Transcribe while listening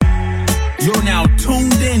You're now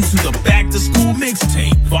tuned in to the Back to School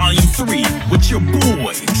Mixtape, Volume 3, with your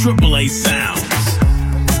boy, AAA Sounds.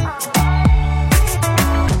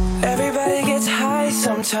 Everybody gets high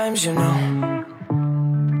sometimes, you know.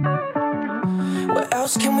 What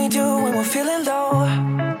else can we do when we're feeling low?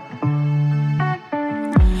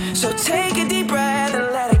 So take a deep breath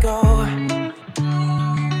and let it go.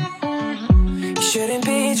 You shouldn't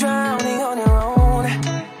be drowning on your own.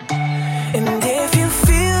 And if you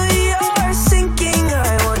feel you're sinking,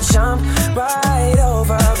 I will jump right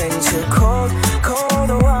over into cold, cold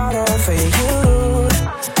water for you.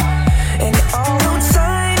 And although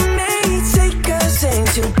time may take us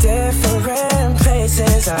into different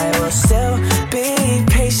places, I will still be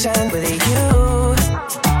patient with you.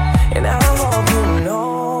 And I hope you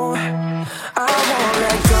know I won't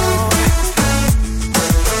let go.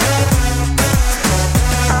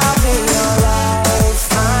 I'll be your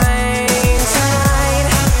lifeline tonight.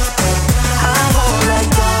 I won't let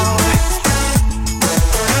go.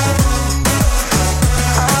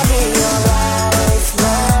 I'll be your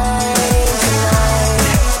lifeline tonight.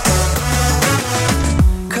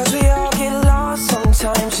 'Cause we all get lost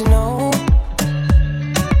sometimes, you know.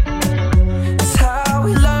 It's how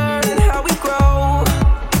we learn and how we grow.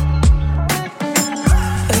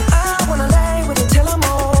 And I wanna lay with you till I'm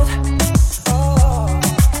old. Oh,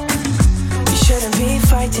 you shouldn't be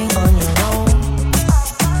fighting on your own.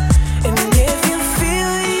 And if you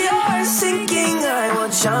feel you're sinking, I will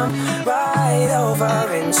jump right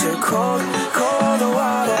over into cold, cold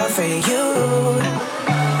water for you.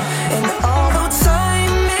 And although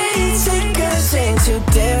time may take us into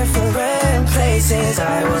different places,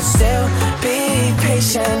 I will still be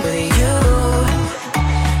patient with you.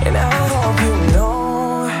 And I hope you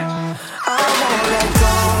know I won't let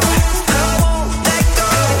go. I won't let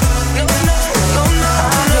go. No, no, no, no.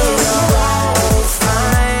 I'll be your lifeline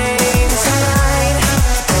tonight.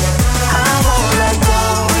 I won't let go.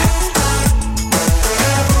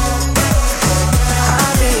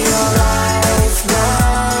 I'll be your lifeline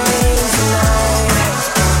tonight.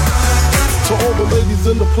 To all the ladies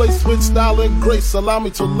in the place with style and grace, allow me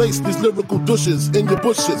to lace these lyrical douches in your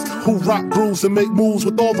bushes who rock grooves and make moves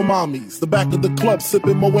with all the mommies. The back of the club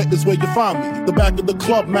sipping Moet is where you find me. The back of the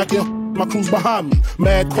club macking my crew's behind me.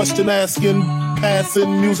 Mad question asking,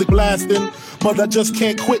 passing, music blasting. But I just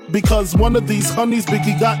can't quit because one of these honeys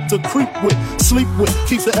Biggie got to creep with, sleep with,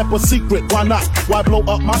 keeps the ep a secret. Why not? Why blow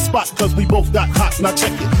up my spot? 'Cause we both got hot. Now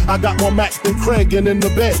check it. I got more Max than Craig and in the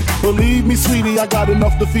bed. Believe me, sweetie, I got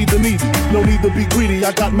enough to feed the needy. No need to be greedy.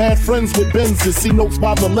 I got mad friends with Benzes. See notes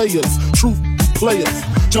by the layers. Truth players.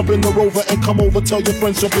 Jump in the Rover and come over. Tell your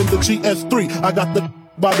friends jump in the GS3. I got the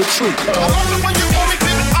by the tree. I love it when you call me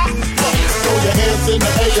baby pop. Throw your hands in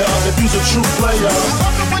the air if you's a true player. I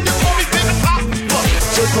love it when you call me baby pop.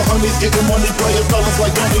 Just for honeys getting money, playing fellas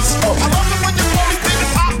like dummies. I love it when you call me baby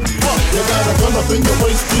pop. You got a gun up in your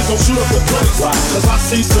waist, please don't shoot up the place. 'Cause I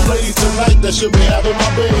see some ladies tonight that should be having my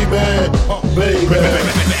baby, baby.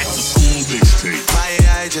 Back to School Mixtape. My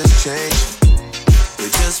AI just changed. We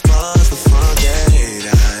just buzzed the front gate.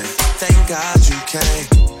 Thank God you came.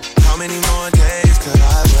 How many more days could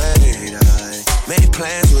I wait? I made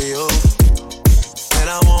plans with you, and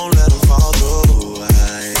I won't let them fall through.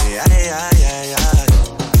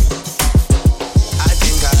 I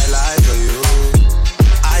think I lie for you.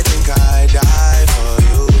 I think I die for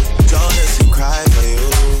you. Jealousy cry for you.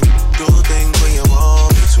 Do things when you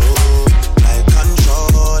want me to. Like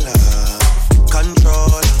controller,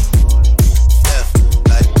 controller. Yeah,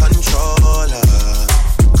 like controller,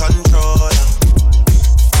 controller.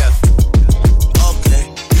 Yeah. Okay,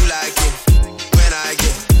 you like it when I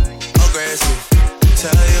get aggressive.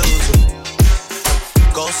 Tell you to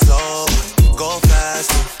go slow, go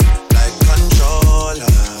faster. Like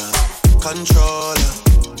controller, controller.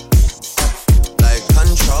 Like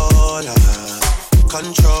controller,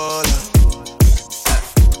 controller.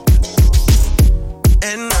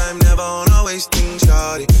 And I'm never on a wasting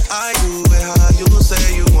shawty. I do it how you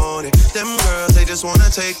say you want it. Them girls, they just wanna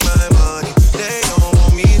take my money. They don't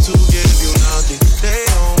want me to give you nothing. They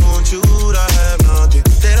don't want you to have nothing.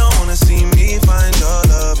 They don't wanna see me find your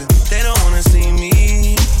loving. They don't wanna see me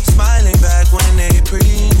smiling back when they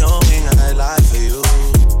pre-knowing I lie for you.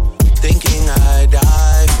 Thinking I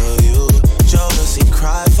die for you. Jealousy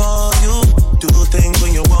cry for you. Do things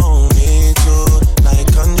when you want me to. Like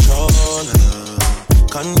controller,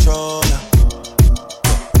 controller.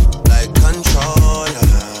 Like controller,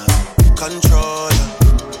 controller.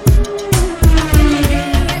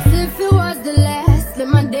 Yes, if you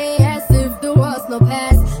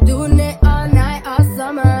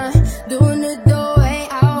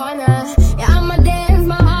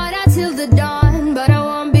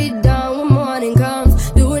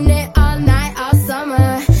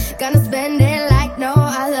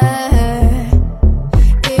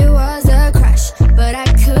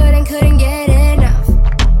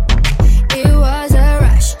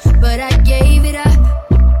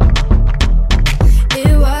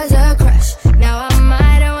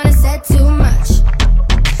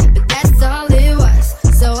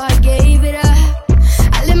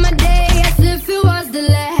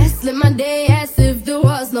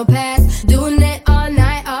no past. Doing it all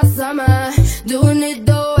night, all summer. Doing it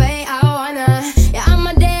the way I wanna. Yeah,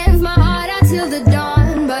 I'ma dance my heart out till the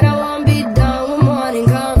dawn, but I won't be done when morning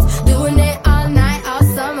comes. Doing it all night, all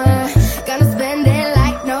summer. Gonna spend it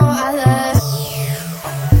like no other.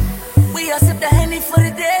 We all sip the Henny for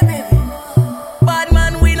the day, baby. Bad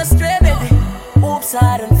man, we no stray, baby. Oops,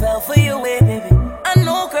 I done fell for your way, baby. I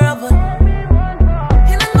know, girl, but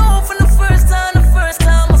and I know from the first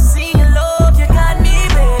time I seen your love, you got me,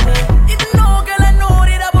 baby. Even though, girl, I know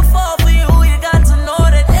that I would fall for you, you got to know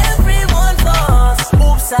that everyone falls.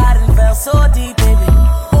 Oops, I done fell so deep, baby.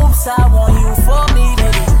 Oops, I want you for me,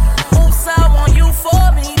 baby. Oops, I want you for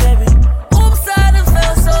me, baby. Oops, I done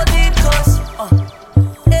fell so deep, cause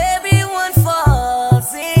everyone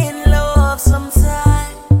falls in love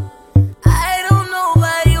sometime. I don't know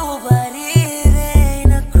about you, but it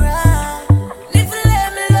ain't a crime. If you let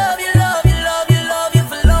me love you, love you, love you, love you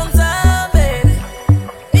for a long time, baby.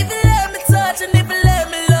 If you let me touch and if you let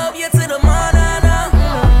me love you to the morning,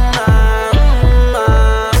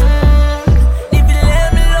 if you let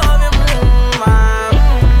me love you,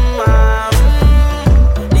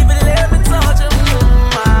 if you let me touch you,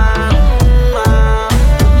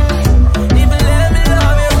 if you let me love you, if you let me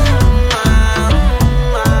love you.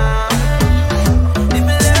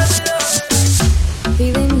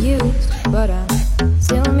 Feeling used, but I'm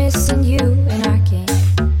still missing you, and I can't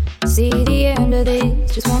see the end of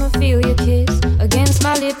this. Just wanna feel your kiss against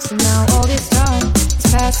my lips, and now all this time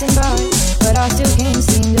is passing by, but I still can't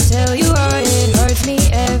seem to tell you why. It hurts me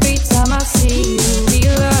every time I see you,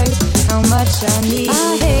 realize how much I need.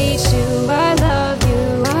 I hate you, I love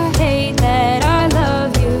you, I hate that I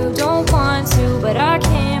love you. Don't want to, but I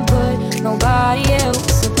can't put nobody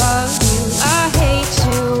else above you. I hate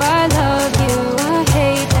you, I love you, I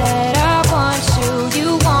hate that I want you. You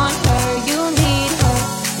want her, you need her,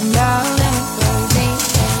 and I'll never leave.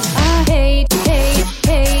 I hate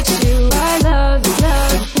you, I love you,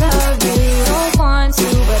 love you. Don't want to,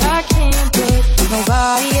 but I can't put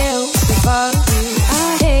nobody else above you.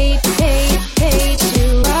 I hate you,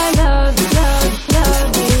 I love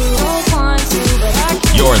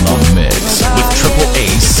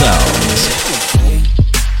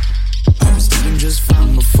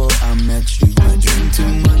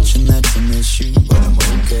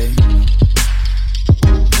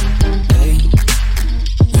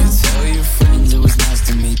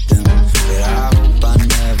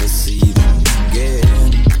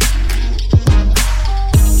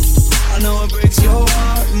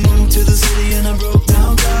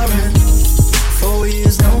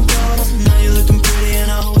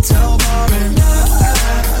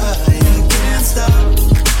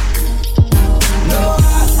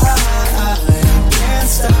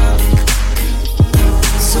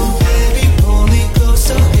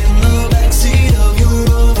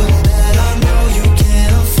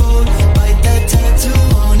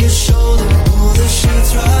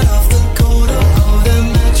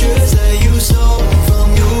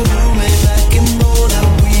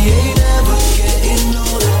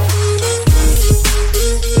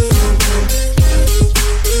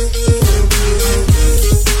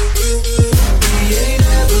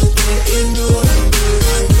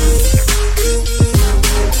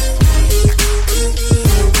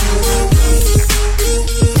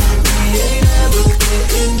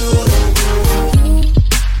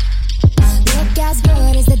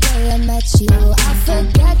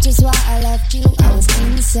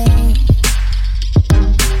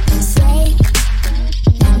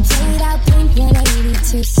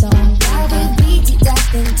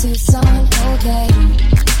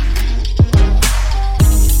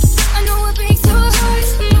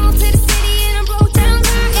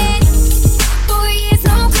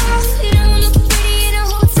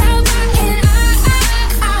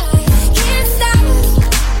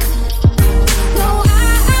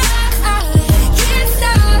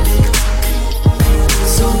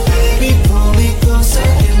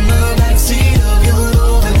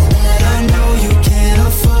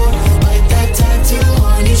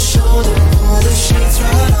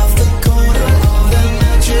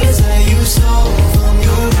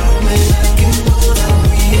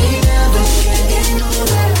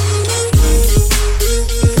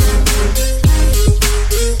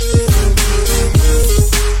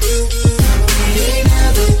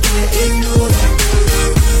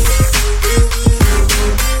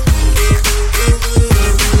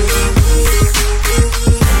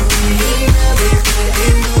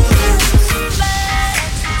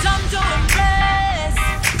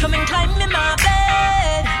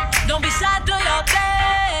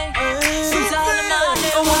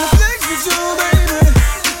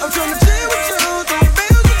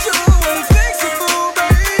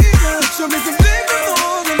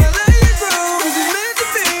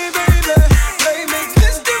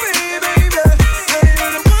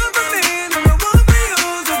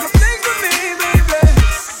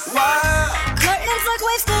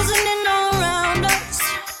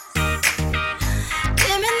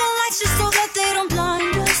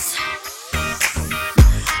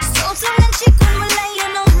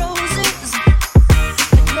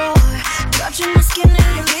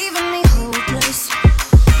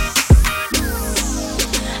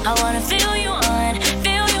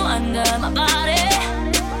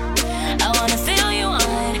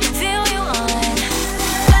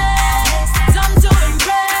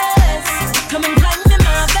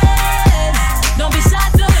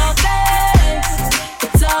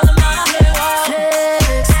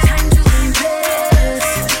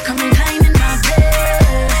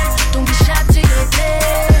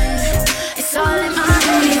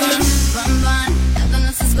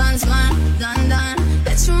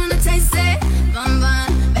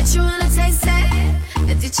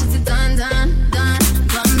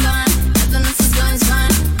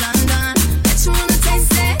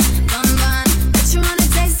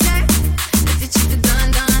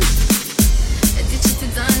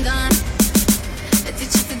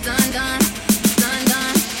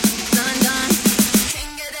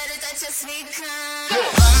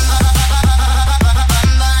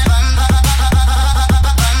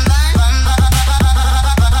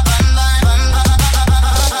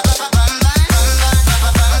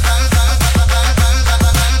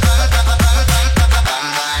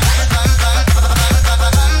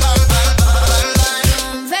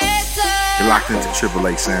listening to Triple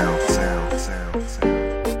A Sound.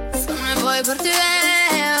 Sono poi per te,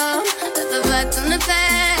 te fatto un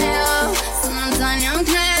feo, sono un sogno un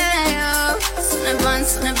creo, sono ban,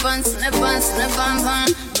 sono ban, sono ban, sono ban,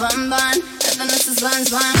 ban, ban, ban, and this is ban,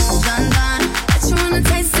 ban, ban, ban, bet you wanna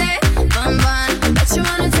taste it, ban, ban, bet you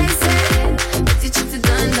wanna taste it, bet you cheat it,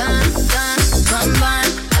 dun, dun, dun, ban, ban,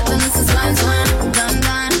 and this is ban, ban, dun,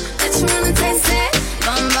 dun, bet you wanna taste it,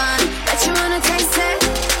 ban, ban, bet you wanna taste it,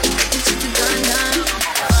 bet you cheat it, dun, dun.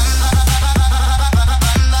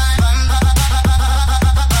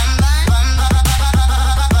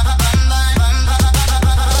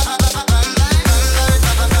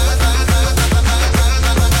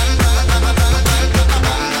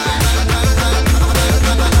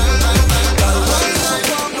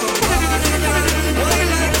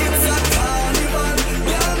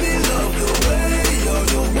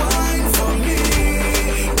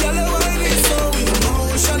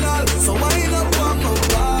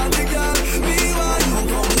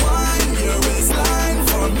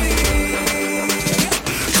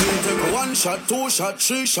 Shot, 2 shot,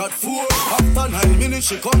 3 shot, 4. After 9 minutes,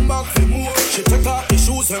 she come back for more. She take off the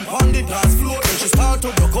shoes and on the dance floor. Then she start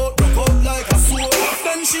to broke out like a sword.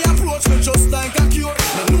 Then she approach me just like a cure.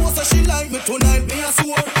 Me know that she like me tonight, me a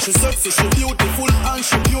swore. She sexy, she beautiful and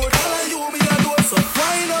she pure. Tell her you me a door, so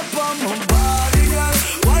wind up on my body, girl.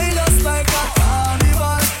 Wind us like a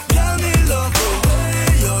carnival. Girl, me love the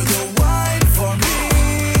way you wine for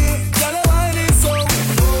me. Girl, the wine is so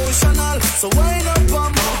emotional, so wind up on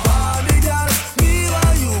my body.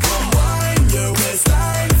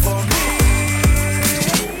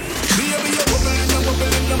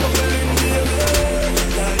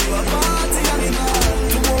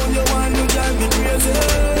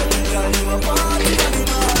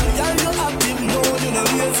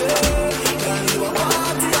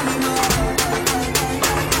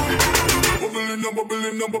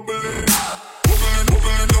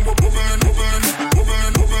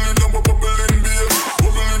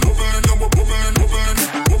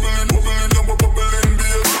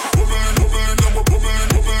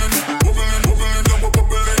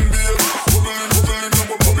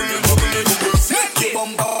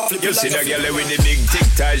 You see that girl with the big tic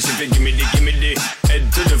tac, she fi gimme the head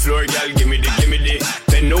to the floor, girl, gimme the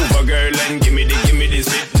bend over, girl, and gimme the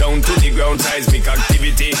spit down to the ground, seismic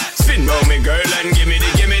activity. Spin round me, girl, and gimme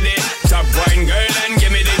the top wine, girl, and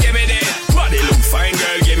gimme the body look fine,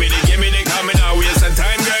 girl, gimme the coming out waste of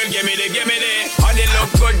time, girl, gimme the body look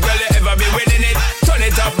good, girl, you ever be winning it. Turn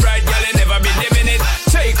it up right, girl, you never be dimming it.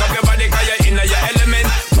 Shake up your body, cause you're in your element.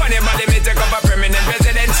 Pon your body, me take up a permanent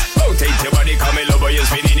residence. Rotate your body, come in love, you're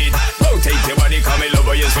spinning it. Rotate your body, come in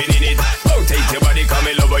love, you're spinning it. Rotate your body, come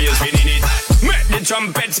in love, you're spinning it. Make the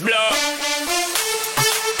trumpets blow.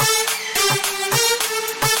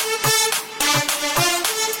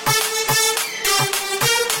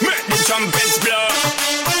 Make the trumpets blow.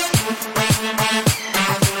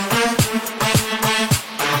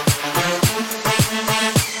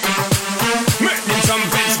 Make the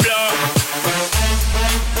trumpets blow.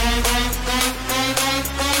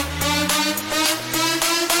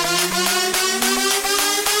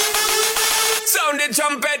 Sound the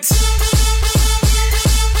trumpets.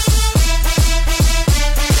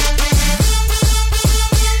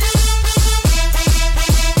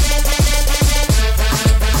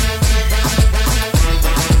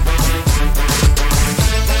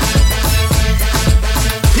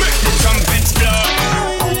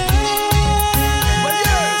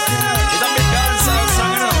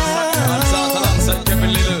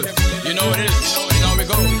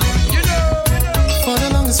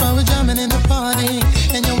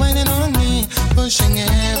 Pushing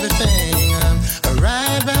everything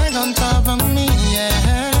right back on top of me,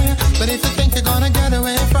 yeah. But if you think you're gonna get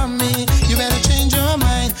away from me, you better change your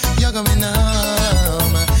mind. You're going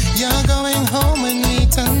home. You're going home with me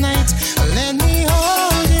tonight. Let me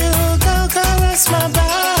hold you, go caress my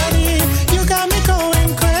body. You got me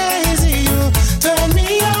going crazy. You turn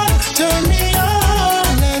me on, turn me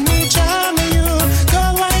on. Let me charm you, go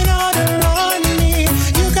wine all around me.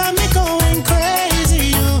 You got me going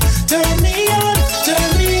crazy. You turn me on.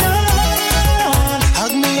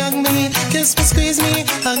 Kiss me, squeeze me,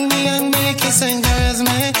 hug me, kiss and caress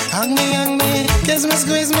me. Hug me, kiss me,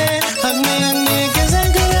 squeeze me, hug me, kiss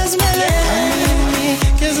and caress me. Hug me,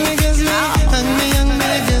 kiss me, hug me,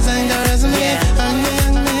 kiss and caress me. Hug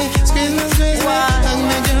me, squeeze me, hug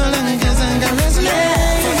me, girl, and kiss and caress me.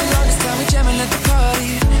 For the longest time we jamming at the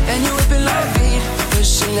party, and you whipping like beat,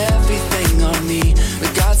 pushing everything on me. We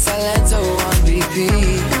got Silento on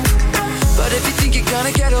repeat. But if you think you're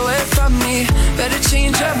gonna get away from me, better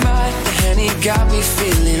change your mind. The Henny got me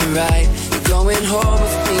feeling right. You you're going home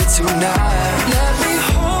with me tonight. Let me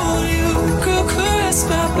hold you, girl, caress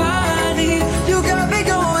my body. You got me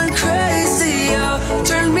going crazy, oh.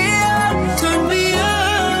 Turn me up, turn me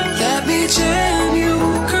up. Let me jam you,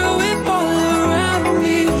 girl, whip all around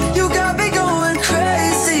me. You got me going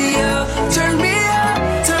crazy, oh. Turn me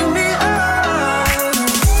up, turn me up.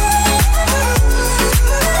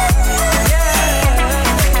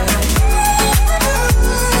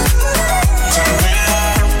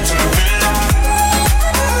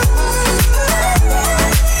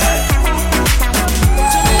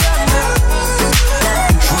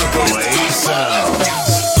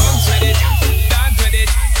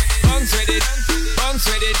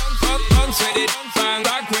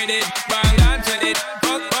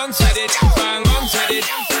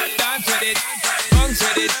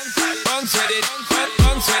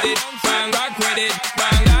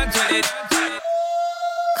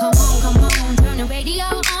 Come on, turn the radio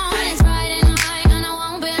on. It's Friday night and I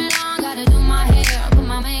won't be long. Gotta do my hair, put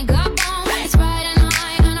my makeup on. It's Friday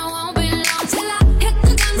night and I won't be long till I hit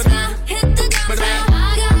the dance floor, hit the dance floor.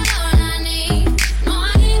 I got all I need. No,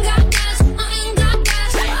 I ain't got cash, I ain't got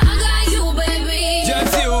cash. I got you, baby.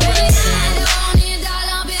 Just you, baby. I don't need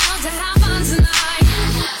dollar bills to have fun tonight.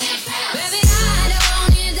 Baby, I don't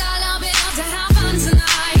need dollar bills to have fun tonight.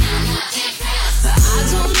 I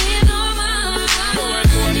don't need no money.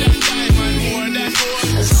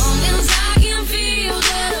 As long as I can feel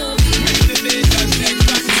the beat.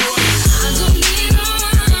 I don't need no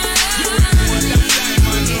money. As long as I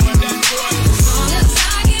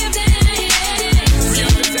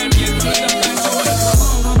keep dancing.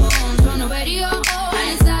 Come on, turn the radio on.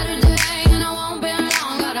 It's Saturday and I won't be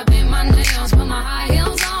long. Gotta paint my nails, put my high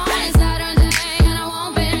heels on. It's Saturday and I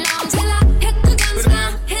won't be long till I hit the dance floor,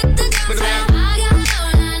 hit the dance floor. I got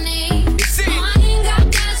all I need. No, I ain't got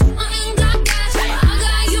cash, I ain't got cash. I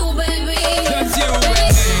got you, baby. Just you, Baby,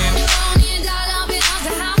 I don't need dollar bills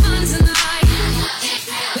to have fun tonight.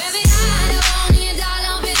 Baby, I don't need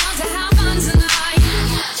dollar bills to have fun tonight.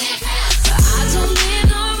 I don't need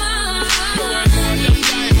no money.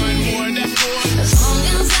 As long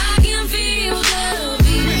as I can feel the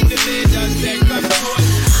beat. I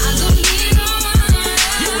don't need no money.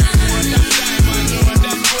 As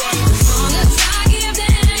long as I keep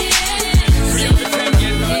dancing.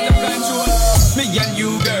 Me and you,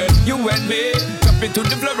 girl, you and me. Jump into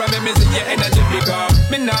the floor and make me see your energy because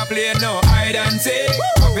me not play no hide and seek.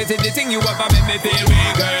 Obviously the thing you ever make me feel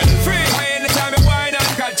way, girl. Free anytime you whine and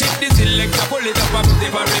catch it. This selector pull it up and put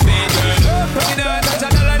it for repeat, girl. Me not touch a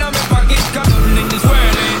dollar in my pocket 'cause nothing in this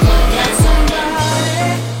world ain't holy. Somebody,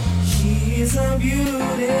 she's a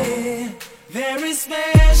beauty, very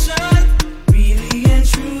special, really and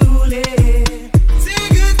truly. Take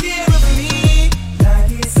good care of me,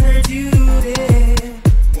 like it's her duty.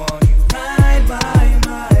 Want you right by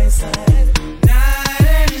my side,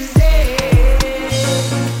 night and day.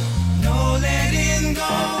 No letting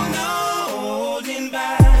go, no holding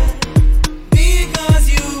back, because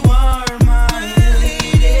you are my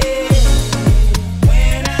lady.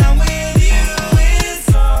 When I'm with you, it's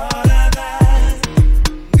all I got.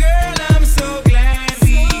 Girl, I'm so glad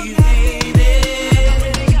we made it.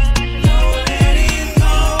 No letting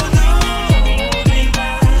go, no holding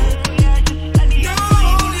back. No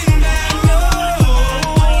holding back, no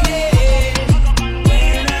holding.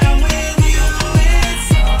 When I'm with you, it's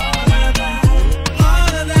all I got.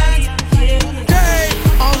 All of that, yeah. Hey,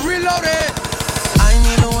 I'm reloaded. I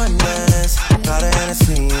need a one dance, got a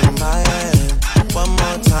Hennessy in my hand. One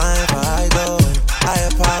more time before I go.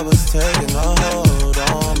 Higher powers taking a hold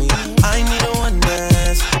on me. I need a one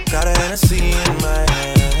dance, got a Hennessy in my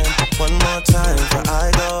hand. One more time before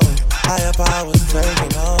I go. Higher powers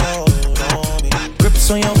taking a hold on me. Grips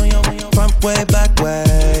on your front way, back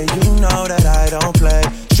way. You know that I don't play.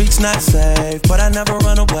 Streets not safe, but I never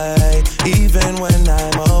run away, even when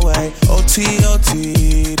I'm away. OT,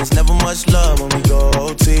 OT, there's never much love when we go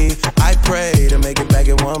OT. I pray to make it back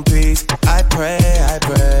in one piece. I pray.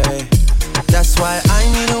 That's why I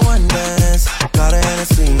need a one dance. Got a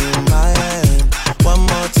Hennessy in my hand. One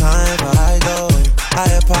more time before I go.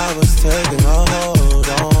 Higher powers taking a hold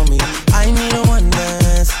on me. I need a one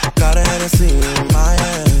dance. Got a Hennessy in my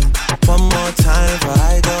hand. One more time before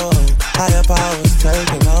I go. Higher powers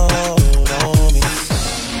taking a hold on me.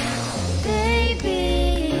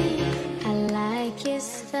 Baby, I like it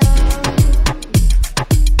so.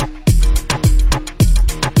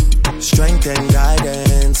 Strength and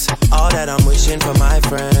guidance, all that I'm wishing for my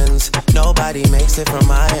friends. Nobody makes it from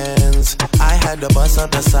my ends. I had to bust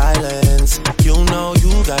up the silence. You know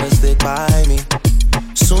you gotta stick by me.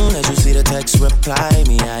 Soon as you see the text, reply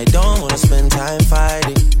me. I don't wanna spend time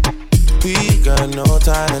fighting. We got no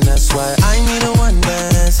time, and that's why I need a one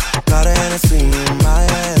dance. Got a Hennessy in my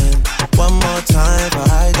hand. One more time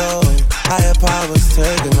before I go. Higher powers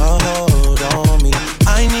taking a hold on me.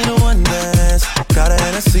 I need a one dance. Got a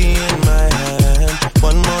Hennessy in my hand.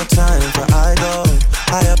 One more time before I go.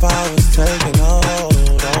 Higher powers taking a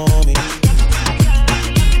hold on me.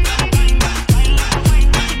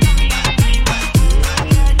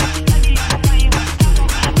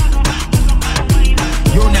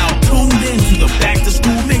 You're now tuned in to the Back to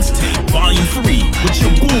School Mixtape, Volume 3, with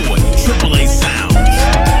your boy, Triple A Sound.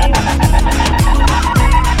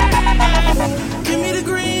 Give me the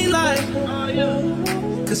green light,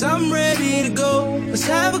 cause I'm ready to go. Let's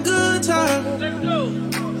have a good time.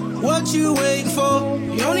 What you waiting for?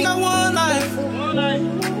 You only got one life,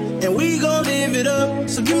 and we gon' live it up.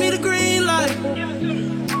 So give me the green light,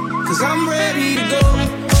 cause I'm ready to go.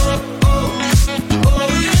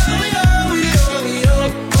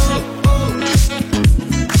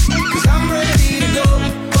 Cause I'm ready to go.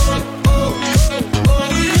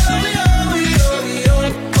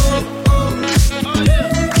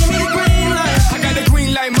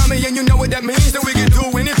 And you know what that means, that we can do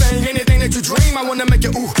anything that you dream. I wanna make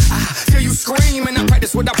you ooh, till you scream. And I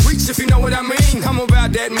practice what I preach, if you know what I mean. I'm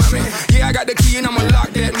about that, mommy. Yeah, I got the key and I'ma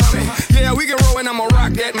lock that, mommy. Yeah, we can roll and I'ma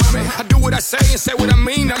rock that, mommy. I do what I say and say what I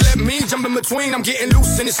mean. Now let me jump in between. I'm getting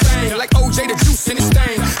loose in this thing, like OJ the juice in this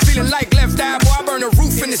thing. Feeling like left eye, boy, I burn the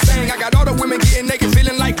roof in this thing. I got all the women getting naked,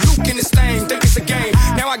 feeling like Luke in this thing. Think it's a game.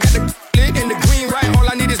 Now I got the lit and the green right. All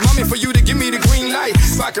I need is mommy for you to give me the green light,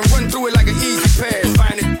 so I can run through it like an easy pass.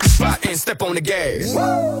 Find it spot and step on the gas.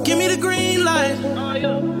 Give me the green light,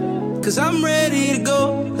 cause I'm ready to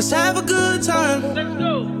go. Let's have a good time.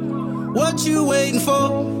 What you waiting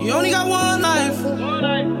for? You only got one life,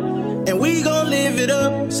 and we gon' live it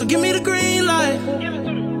up. So give me the green light,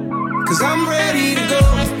 cause I'm ready to go.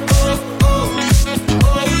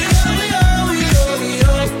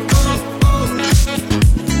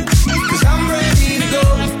 Cause I'm ready to go.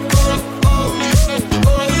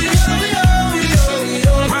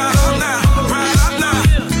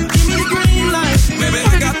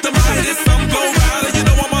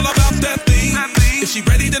 She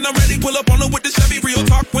ready, then I'm ready. Pull up on her with the Chevy. Real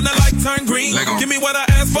talk when the light turn green. Give me what I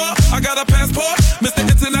asked for. I got a passport. Mr.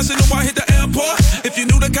 International, I hit the airport. If you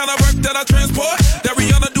knew the kind of work that I transport, that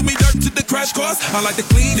Rihanna do me dirt to the crash course. I like the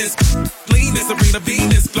cleanest, Serena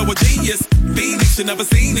Venus, flow a genius. Phoenix, you never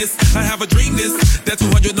seen this. I have a dream this. That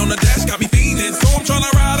 200 on the dash got me fiending. So I'm tryna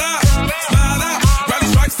ride out, slide out. Rally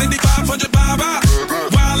strikes, 500 vibe out.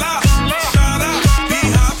 Wild out, shout out. Be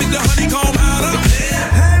hop in the honeycomb out out.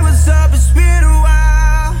 Hey, what's up? It's been a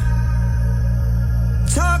while.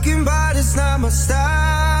 Talking about it's not my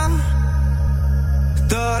style.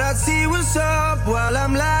 Thought I'd see what's up while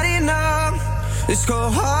I'm lighting up. It's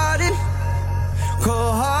cold-hearted,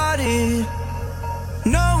 cold-hearted.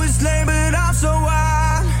 Know it's late, but I'm so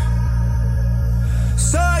wild.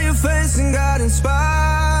 Saw your face and got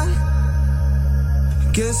inspired.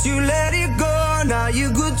 Guess you let it go, now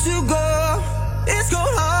you good to go. It's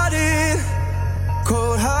cold-hearted,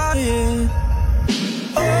 cold-hearted.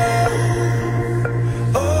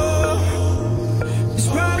 Oh, it's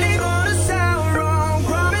probably gonna sound wrong.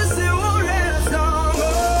 Promise it won't last long.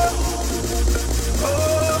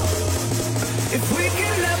 Oh, if we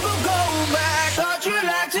can never go back, thought you'd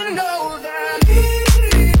like to know that.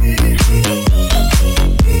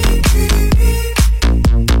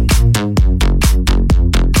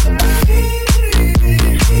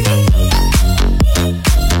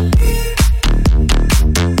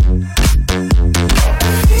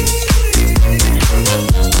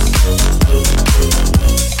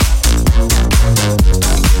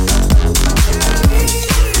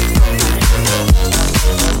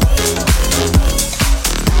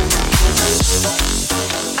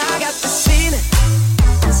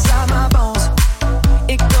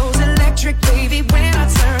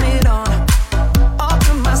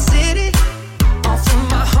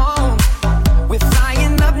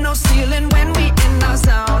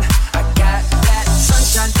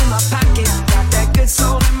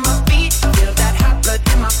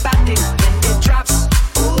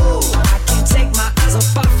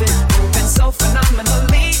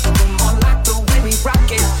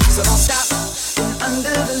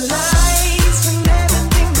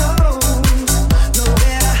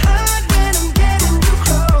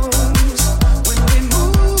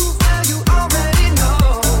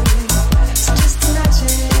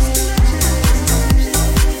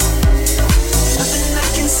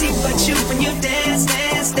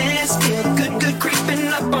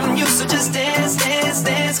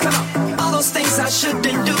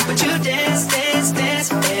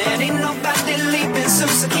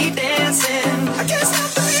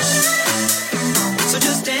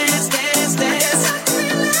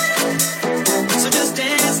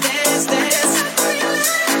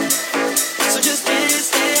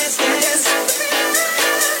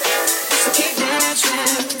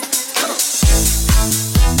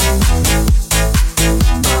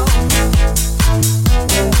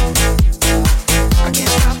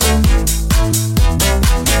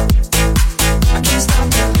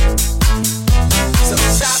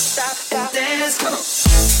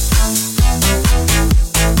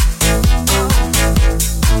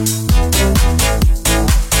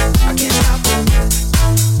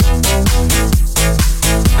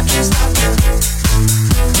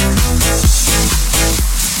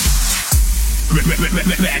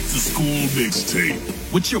 School Mixtape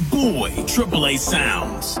with your boy, AAA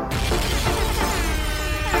Sounds. I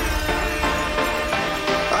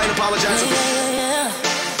ain't apologizing.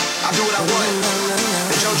 I do what I want.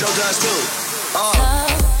 And JoJo does too.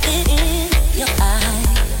 Something in your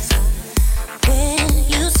eyes when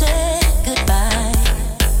you said goodbye.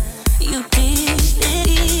 You didn't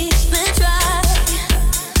even try.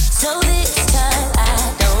 So this time I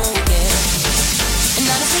don't care. And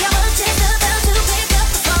honestly, I was just about to pick up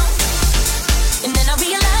the phone, and then I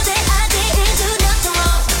realized that I didn't do nothing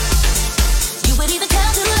wrong. You would even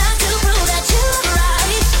tell too loud to prove that you were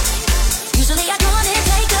right. Usually I go on and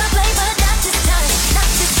take the blame, but not this time, not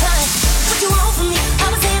this time. What you want from me? I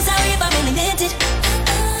was saying sorry.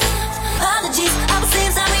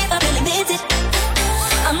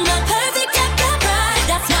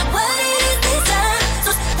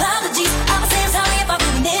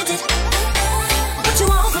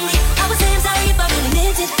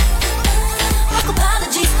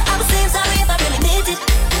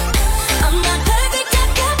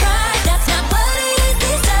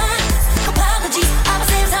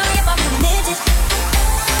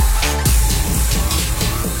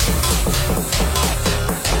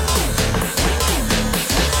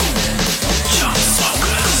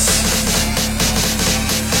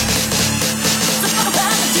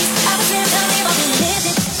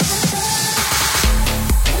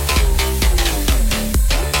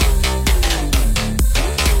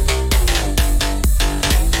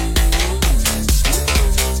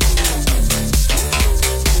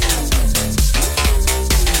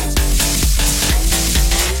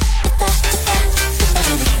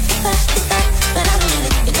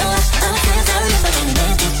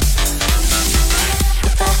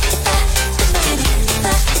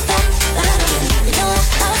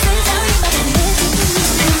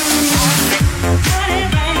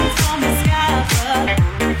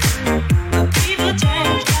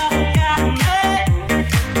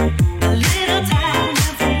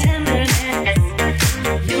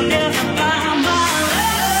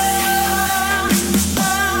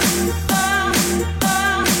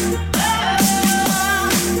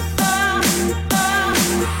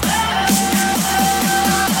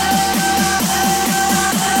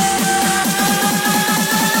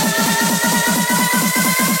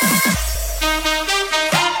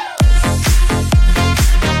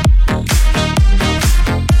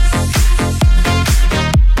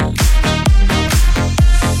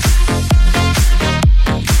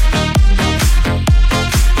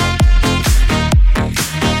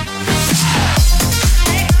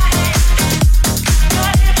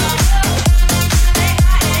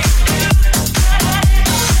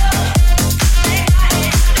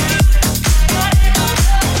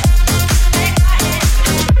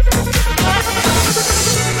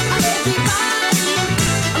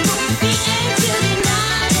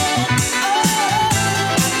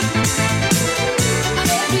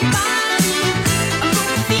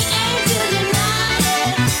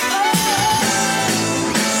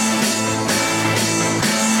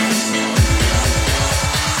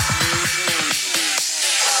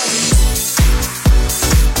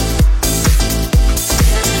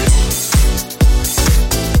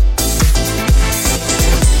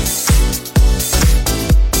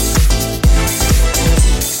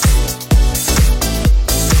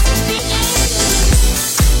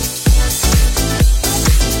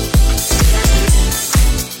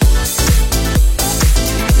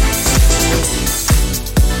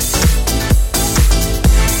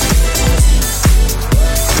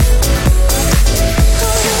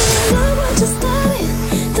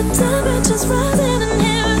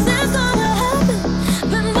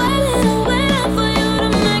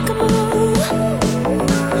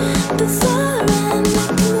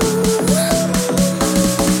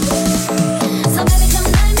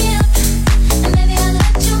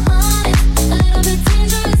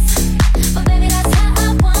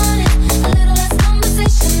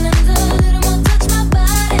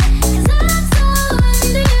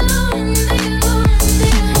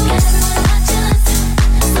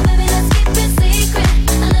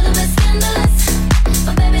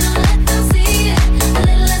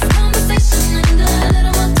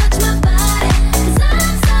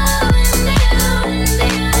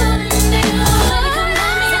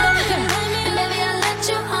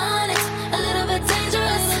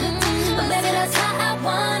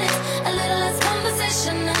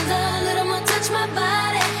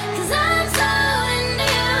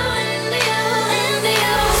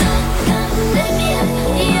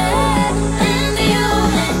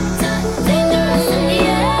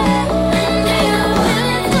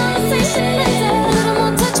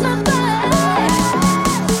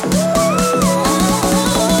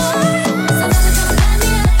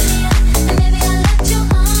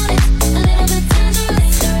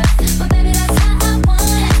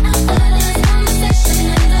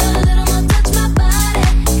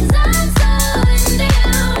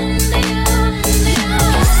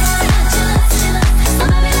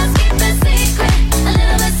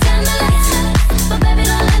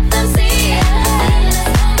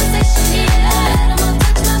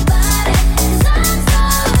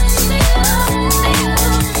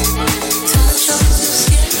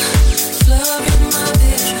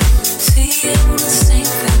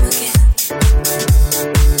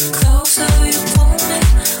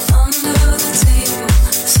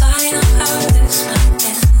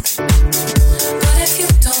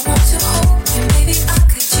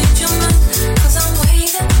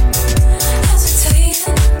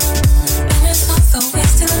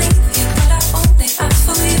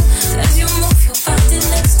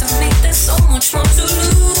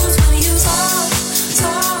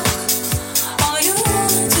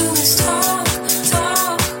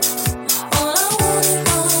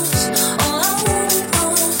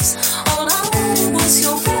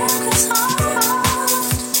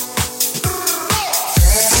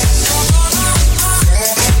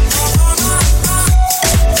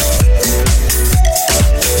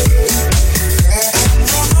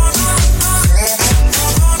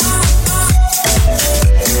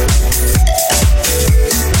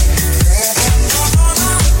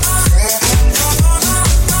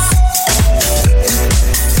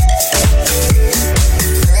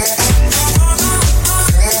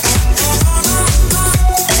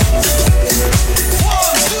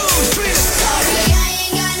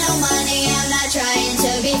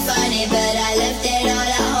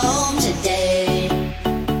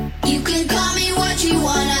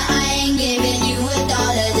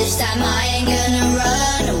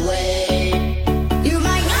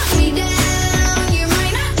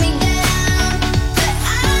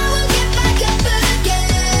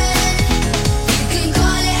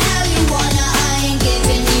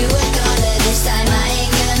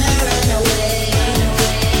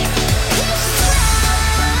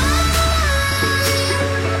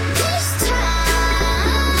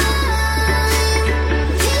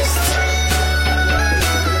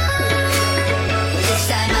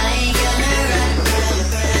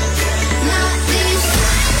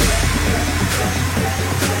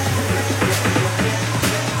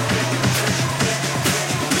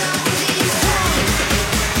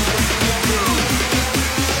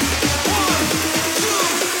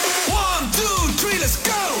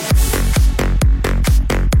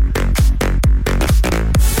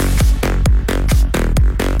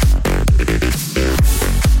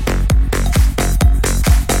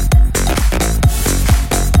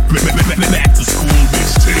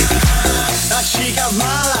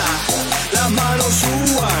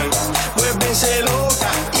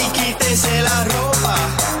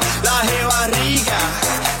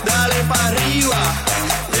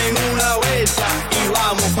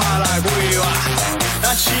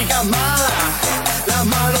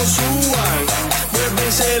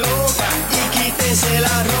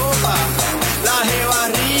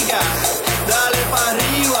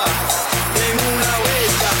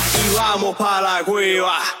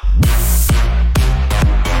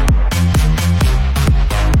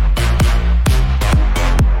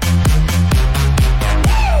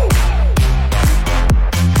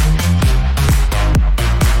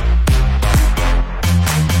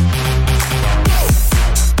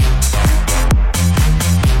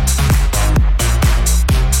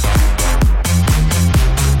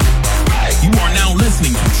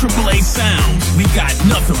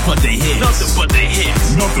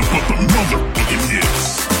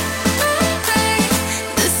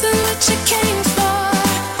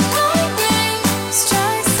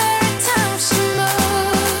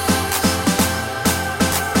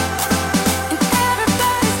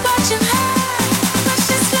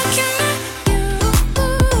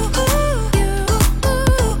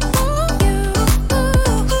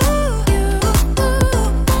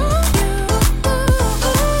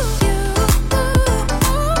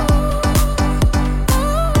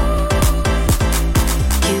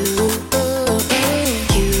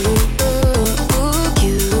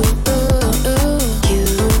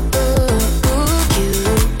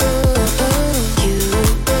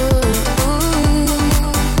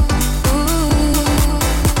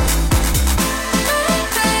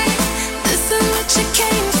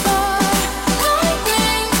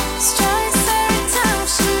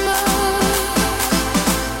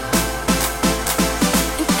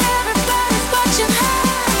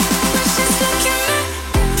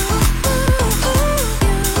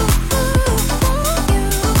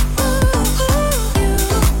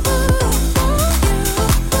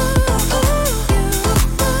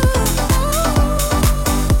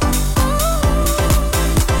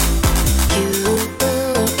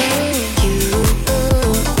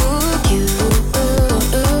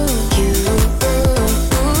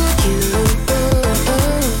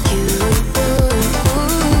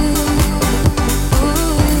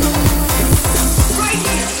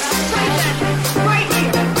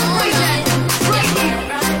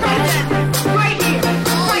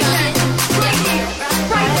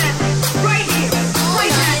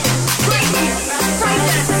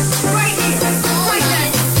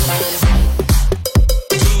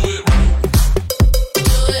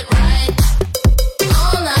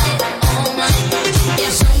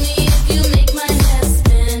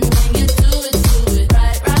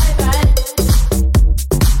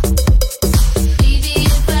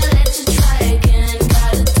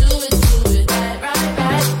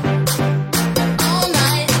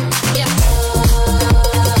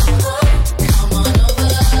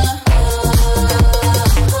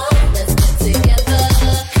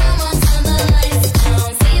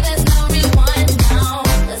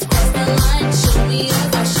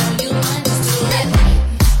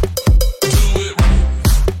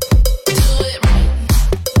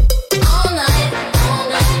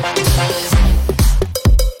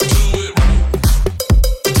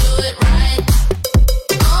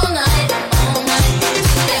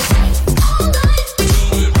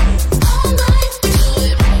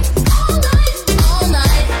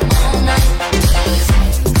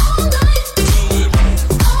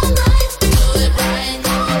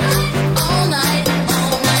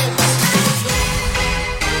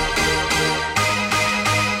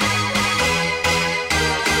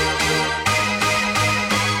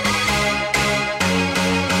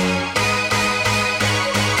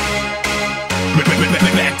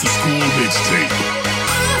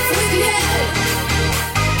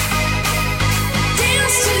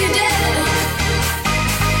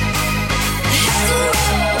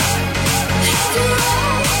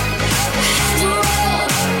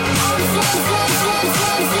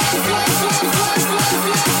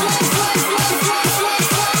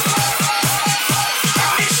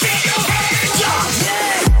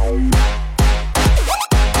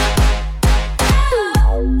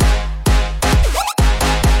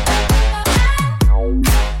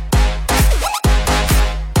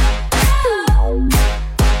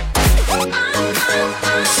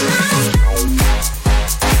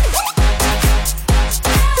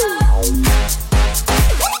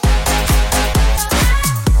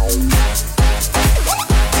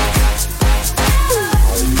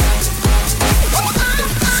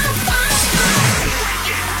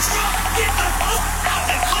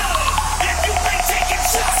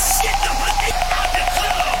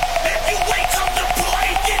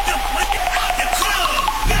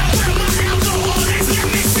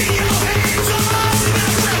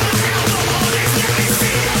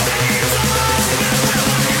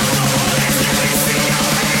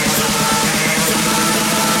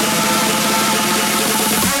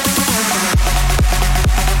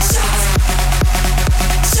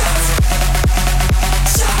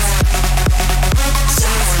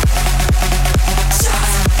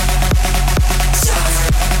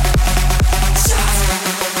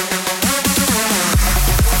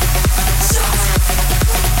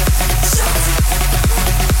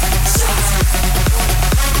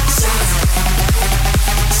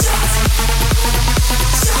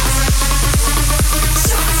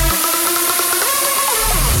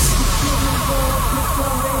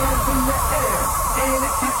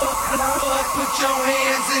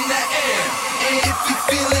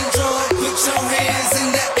 hands in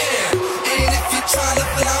the air. And if you're trying to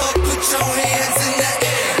flow, put your hands in the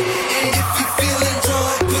air. And if you're feeling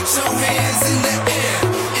drunk, put your hands in the air.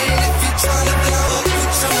 And if you're trying to flow,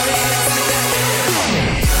 put your hands in the air.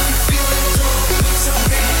 If you're feeling drunk, put your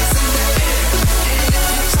hands in the air. And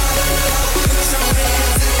if you're trying to flow, put your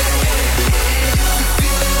hands in the air. And if you're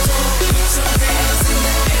feeling drunk, put your hands in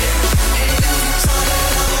the air. And if you're trying to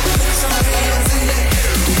flow, put your hands in the air.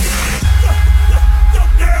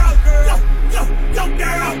 Yo,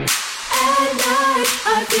 girl. At night,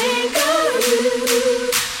 I think of you.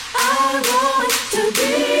 I want to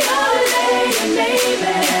be your lady,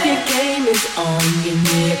 baby. If your game is on, give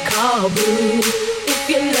me a call, boo. If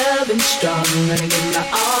you're loving strong, I'm gonna give my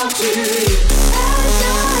all to you. At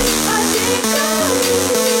night, I think of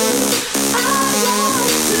you. I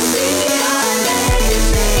want to be your lady,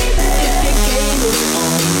 baby. If your game is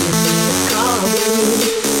on, give me a call, boo.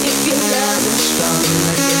 If you're loving strong, I'm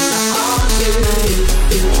gonna give my all to you.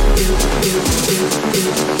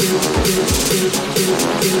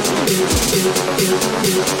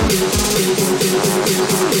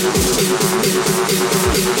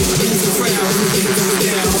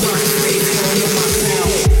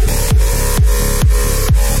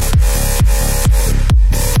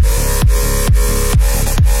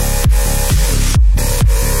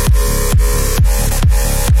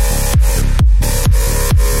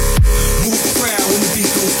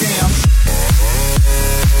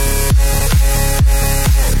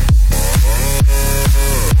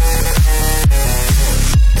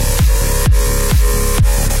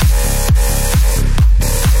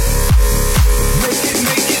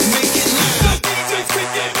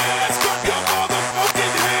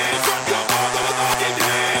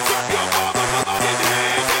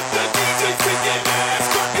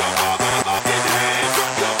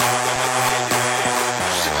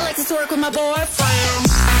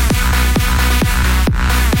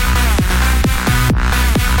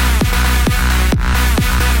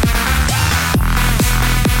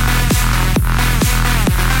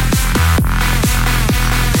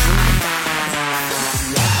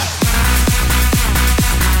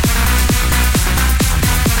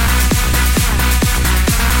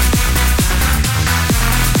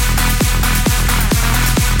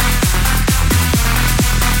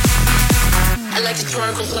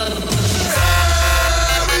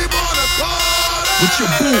 With your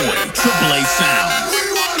boy, Triple A Sound. We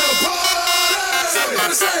wanna party.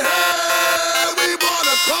 Somebody say, hey, we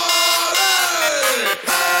wanna party.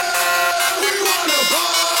 Hey, we wanna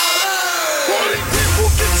party. Party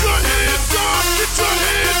people, get your hands up, get your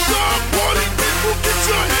hands up. Party people, get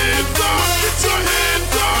your hands up, get your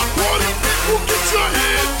hands up. Party people, get your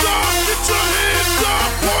hands up, get your hands up.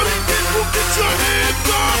 Party people, get your hands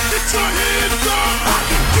up, get your hands up. I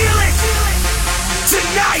can feel it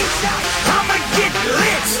tonight. I'ma get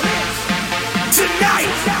lit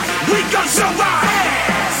tonight. We gon' show our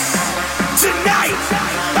ass tonight.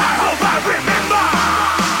 I hope I remember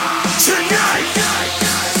tonight.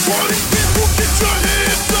 Party people, get your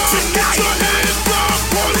hands up, tonight. get your hands up.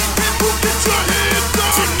 Party people, get your hands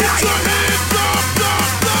up, tonight. get your hands up,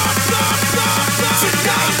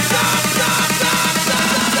 tonight.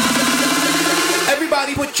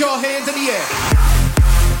 Everybody put your hands in the air.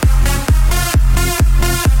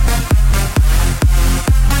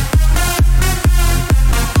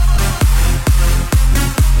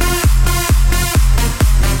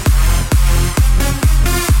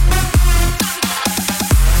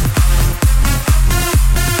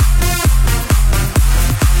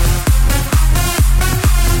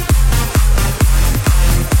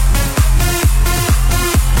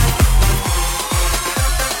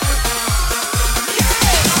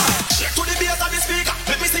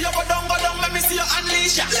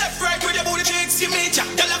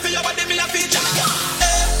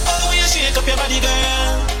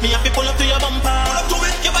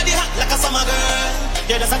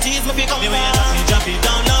 Yeah, that's a tease me fi come here. Drop it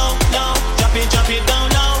down low, low. Drop it down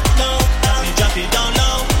low, low. Drop it down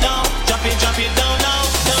low, low. Drop it down low, low. Drop it down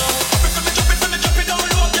low,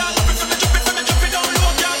 girl. Drop it down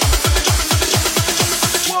low, girl.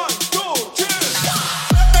 1, 2, 3.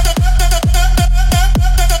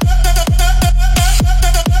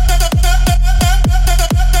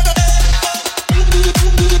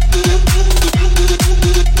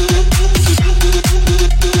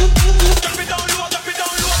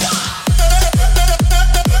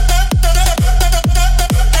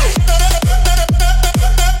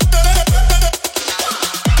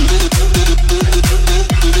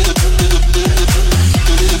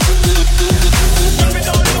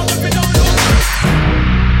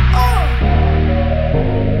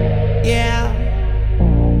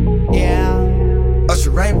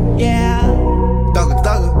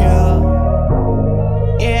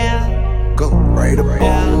 right up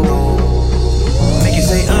on no. Make you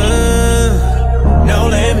say, no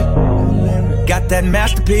limit. Got that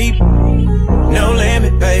masterpiece, no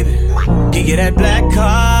limit, baby. Give you that black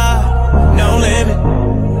car, no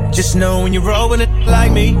limit. Just know when you're rolling it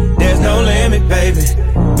like me, there's no limit, baby.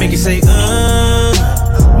 Make you say, no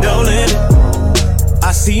limit.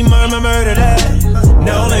 I see murder that,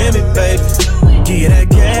 no limit, baby. Give you that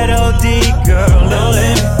ghetto D, girl, no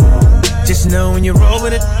limit. Just know when you're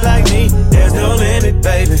rolling it like me, there's no limit,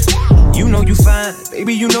 baby. You know you fine,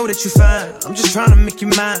 baby, you know that you fine. I'm just trying to make you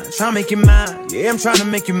mine, trying to make you mine. Yeah, I'm trying to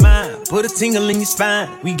make you mine. Put a tingle in your spine.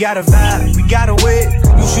 We got a vibe, we got a way.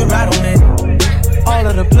 You should ride on it. All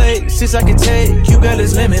of the places I can take you, girl,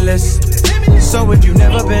 is limitless. So if you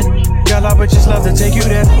never been, girl, I would just love to take you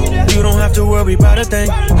there. You don't have to worry about a thing.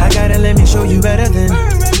 I gotta let me show you better than.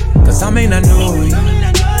 Cause I may not know you,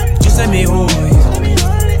 just let me hold you.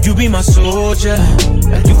 You be my soldier,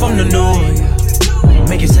 like you from the north.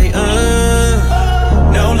 Make you say,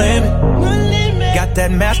 no limit. Got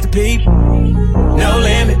that masterpiece, no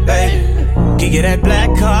limit, baby. Give you that black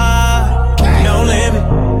car, no limit.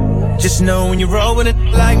 Just know when you roll with it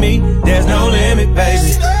like me, there's no limit,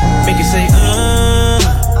 baby. Make you say,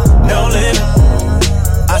 no limit.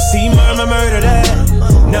 I see murder that,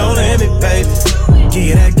 no limit, baby. Give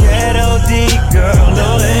you that ghetto D, girl,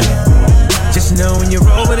 no limit. Just know when you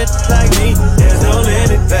roll with it like me, there's no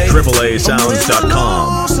limit, baby.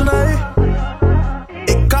 AAASounds.com.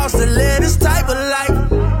 It costs to live this type of life.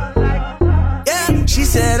 Yeah, she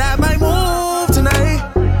said I might move tonight,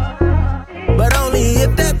 but only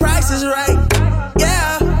if that price is right.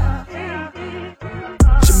 Yeah,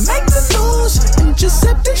 she make the news and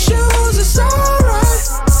Giuseppe shoes. It's alright,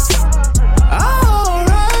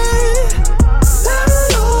 alright. Let her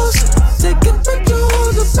loose, taking the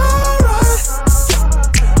dues. It's alright,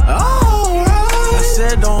 alright. I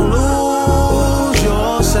said don't lose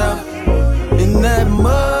yourself in that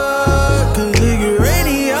mud, cause it get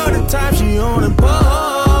rainy all the time. She on the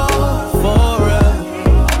ball forever.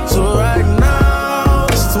 So right now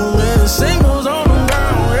it's too many singles on the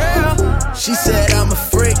ground, yeah. She said I'm a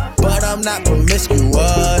freak, but I'm not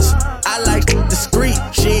promiscuous. I like discreet,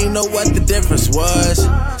 she ain't know what the difference was.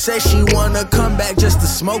 Say she wanna come back just to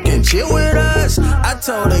smoke and chill with us. I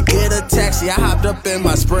told her get a taxi, I hopped up in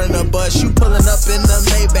my Sprinter bus. You pulling up in the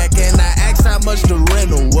Maybach and I asked how much the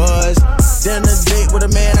rental was. Dinner date with a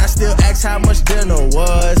man, I still ask how much dinner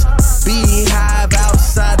was. Beehive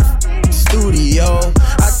outside the studio.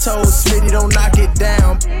 I told Smitty don't knock it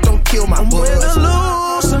down, don't kill my buzz. I'm with the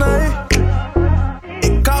loose tonight.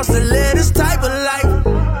 It costs to live this type of life.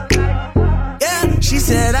 Yeah, she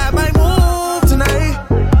said I might move tonight,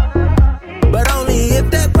 but only if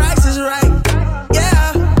that price is right.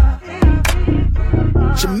 Yeah,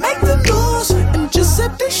 she make the news and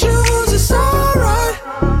Giuseppe shoes. It's alright,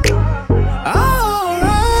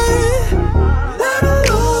 alright. Let her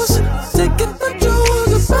loose, taking the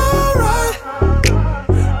dues. It's alright,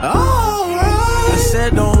 alright. I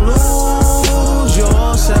said don't lose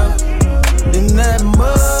yourself in that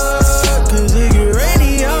mud, cause it get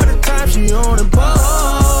rainy all the time. She on the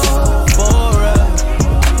ball forever.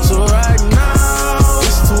 So right now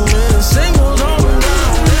it's too many singles on the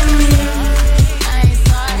ground. I ain't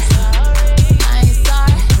sorry, I ain't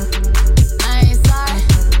sorry, I ain't sorry.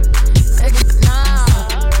 No,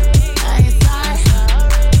 I ain't sorry,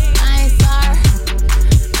 I ain't sorry,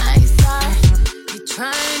 I ain't sorry. You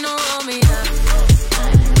trying to roll me up,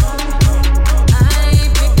 I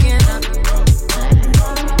ain't picking up.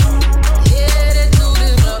 Yeah, that dude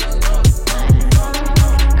is up.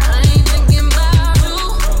 I ain't thinking about you.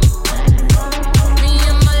 Me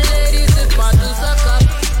and my ladies, if my dudes suck up,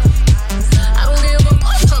 I don't give a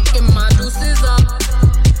fuck, fucking my deuces up.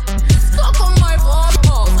 Fuck on my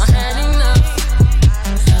phone, I had enough.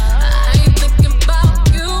 I ain't thinking about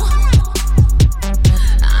you.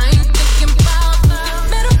 I ain't thinking about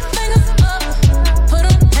middle fingers up, put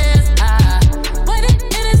 'em hands high, put it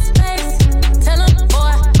in his face. Tell him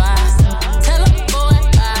boy bye, tell him boy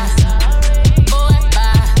bye, boy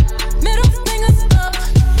bye. Middle fingers up,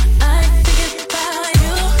 I ain't thinking about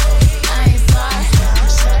you. I ain't sorry,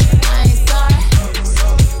 I ain't sorry,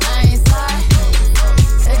 I ain't sorry.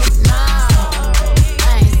 No,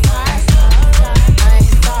 I ain't sorry, I ain't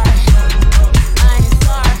sorry, I ain't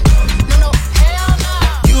sorry. No, hell no.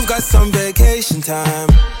 You've got some vacation time.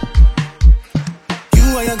 You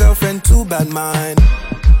and your girlfriend too bad mind.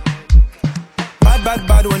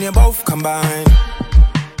 Bad when you both combine.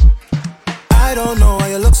 I don't know why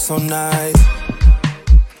you look so nice.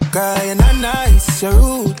 Girl, you're not nice, you're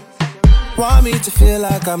rude. Want me to feel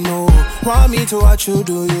like I'm new. Want me to watch you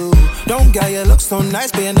do you. Don't get you look so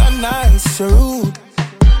nice, being unnice, so rude.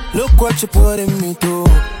 Look what you're putting me through.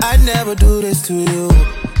 I never do this to you.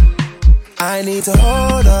 I need to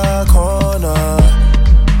hold a corner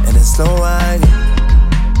and then slow wine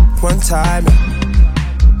one time.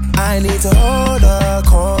 I need to hold a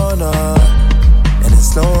corner and then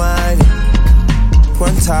slow wine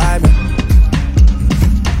one time.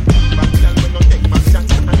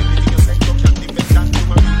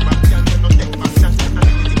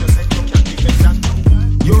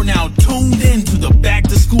 You're now tuned in to the Back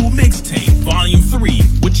to School Mixtape, Volume 3,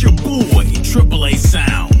 with your boy, AAA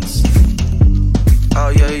Sounds. Oh,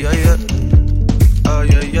 yeah, yeah, yeah. Oh,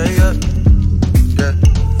 yeah, yeah, yeah. Yeah.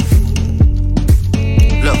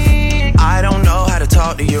 Look, I don't know how to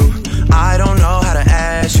talk to you. I don't know how to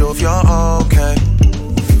ask you if you're okay.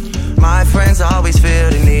 My friends always feel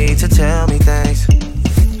the need to tell me things.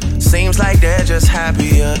 Seems like they're just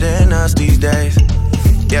happier than us these days.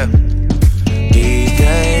 Yeah. These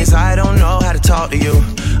days, I don't know how to talk to you.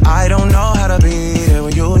 I don't know how to be there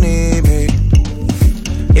when you need me.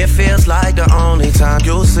 It feels like the only time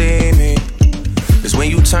you'll see me is when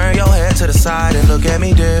you turn your head to the side and look at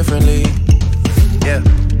me differently. Yeah.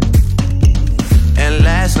 And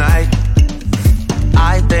last night,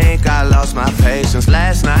 I think I lost my patience.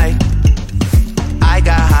 Last night, I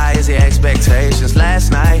got high as the expectations.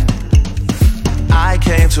 Last night, I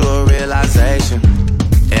came to a realization,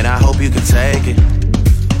 and I hope you can take it.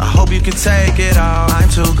 I hope you can take it all. I'm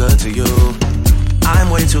too good to you. I'm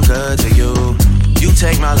way too good to you. You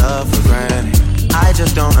take my love for granted. I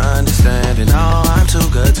just don't understand it. No, I'm too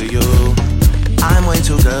good to you. I'm way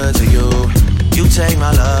too good to you. You take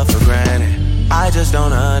my love for granted. I just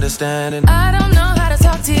don't understand it. I don't know how to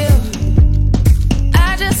talk to you.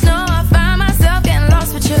 I just know I find myself getting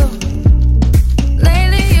lost with you.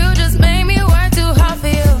 Lately you just made me work too hard for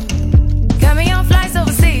you. Got me on flights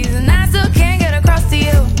overseas and I still can't get across to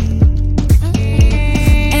you.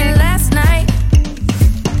 And last night,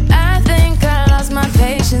 I think I lost my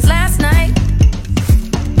patience. Last night,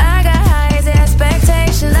 I got high as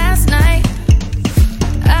expectation. Last night,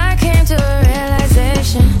 I came to a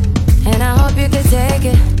realization, and I hope you could take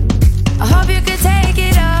it. I hope you could take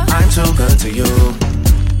it all. I'm too good to you.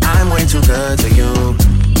 I'm way too good to you.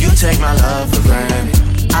 You take my love for granted.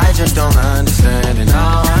 I just don't understand it.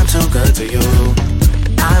 No, I'm too good to you.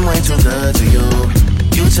 I'm way too good to you.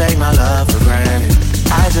 You take my love for granted.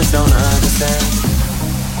 I just don't understand.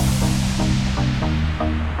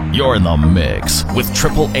 You're in the mix with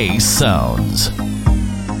AAA Sounds.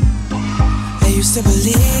 I used to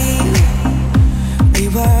believe we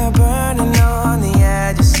were burning on the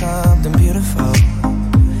edge of something beautiful.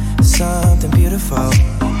 Something beautiful.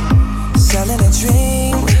 Selling a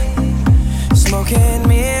dream. Smoking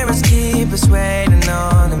mirrors keep us waiting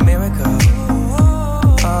on a miracle.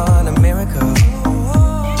 On a miracle.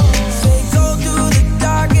 They go through the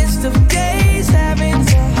darkest of days, having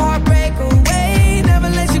to heartbreak away. Never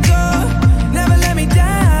let you go, never let me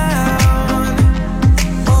down.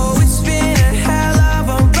 Oh, it's been a hell of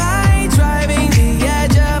a ride, driving the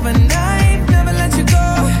edge of a knife. Never let you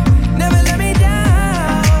go,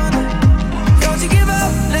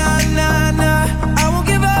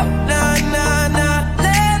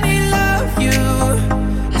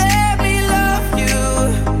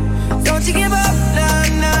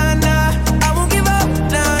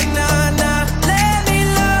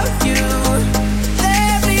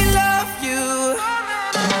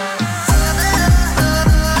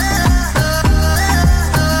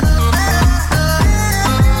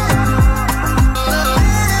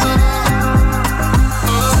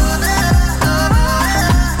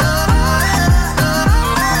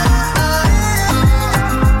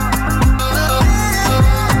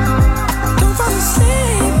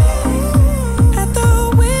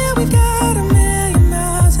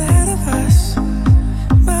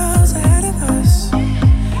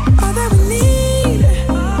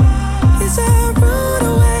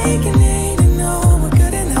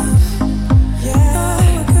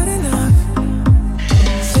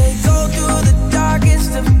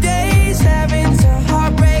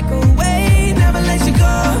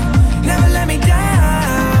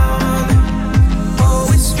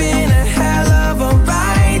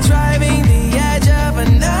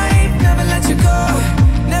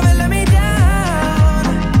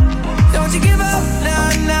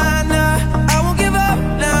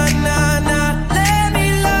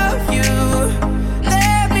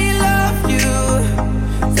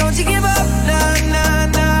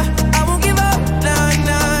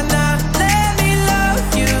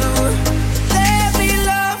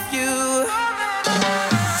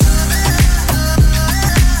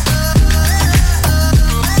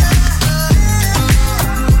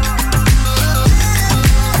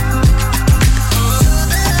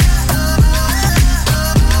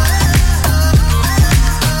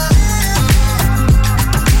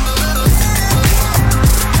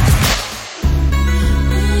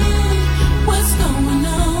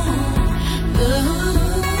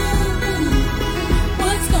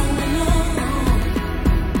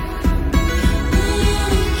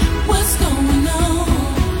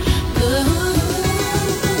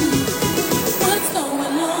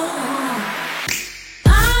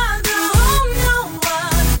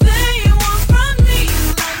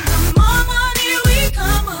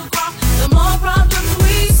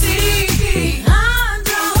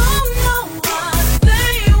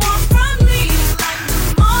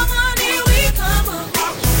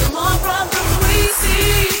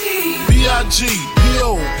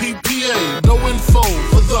 PPA, no info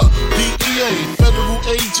for the DEA. Federal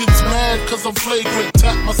agents mad cause I'm flagrant.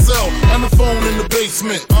 Tap my cell and the phone in the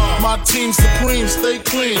basement. My team supreme, stay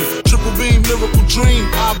clean. Triple beam, lyrical dream,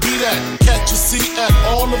 I'll be that. Catch a seat at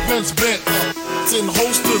all events bent. In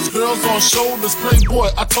holsters, girls on shoulders,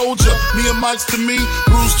 playboy, I told ya. Me and Mike's to me,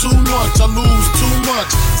 bruise too much, I lose too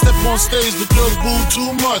much. Step on stage, the girls boo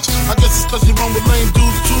too much. I guess it's cause you run with lame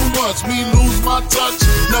dudes too much. Me lose my touch,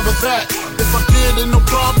 never that. If I did, ain't no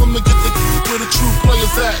problem to get the where the true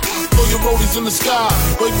players at. Throw your rollies in the sky,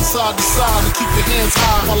 waving side to side, and keep your hands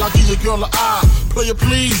high while I give your girl an eye. Player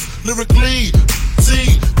please, lyrically.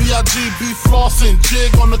 B.I.G.B. flossing,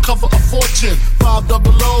 jig on the cover of Fortune. 500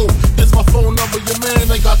 is my phone number. Your man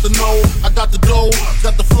ain't got the know. I got the dough,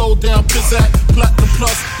 got the flow down. Pizzat, platinum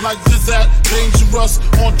plus like Zizat. Dangerous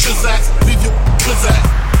on Trizac. Leave you Trizac.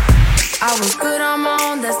 I was good on my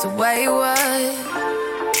own, that's the way it was.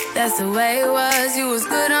 That's the way it was. You was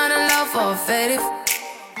good on the low for a faded.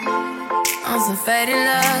 On some faded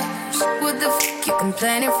love. What the f you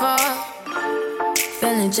complaining for?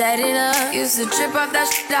 Feeling jaded up. Used to trip off that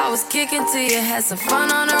shit I was kicking to you. Had some fun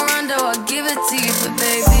on the run, though I give it to you. But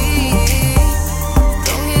baby,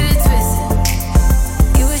 don't get it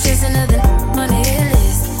twisted. You was just another on the hit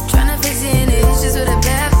list. Tryna fix any issues with a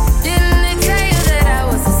bad. Didn't they tell you that I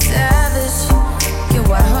was a savage? Get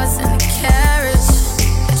white horse and a carriage.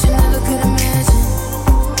 But you never could imagine.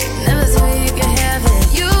 Never saw you could have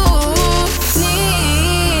it. You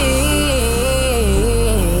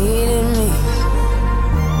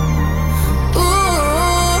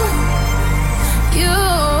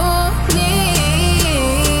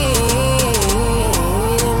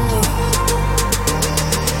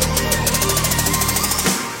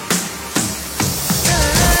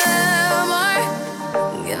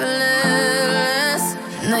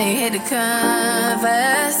the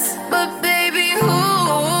canvas, but baby, who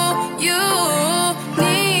you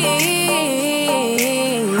need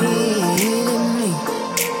me?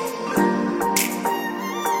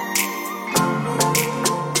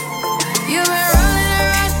 You've been rolling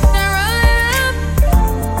around and rolling up.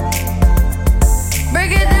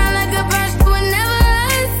 Break it down like a bunch would never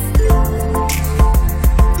last.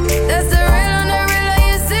 That's the real on the real, are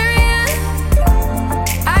you serious?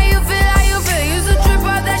 How you feel, how you feel? Used to trip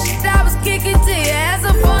off that shit I was kicking to you. Had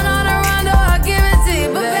some fun on the run, though I'll give it to you.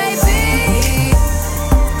 But baby,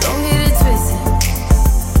 don't get it twisted.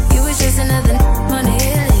 You was just another on the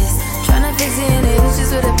hit list. Tryna fix any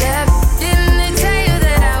issues with a bad. Didn't they tell you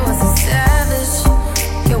that I was a savage?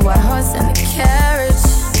 Get white horse and a carriage.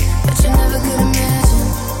 But you never could imagine.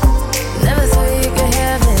 Never thought you could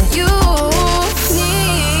have it. You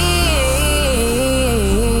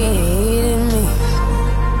needed me.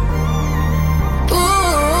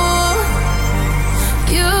 Ooh,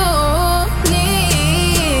 you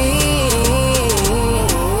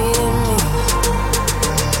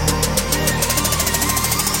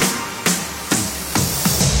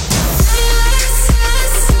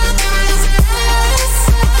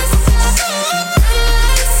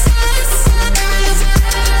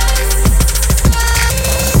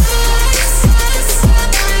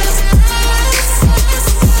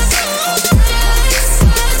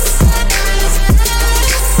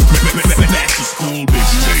Back to school,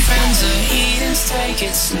 bitch. My friends are heathens, take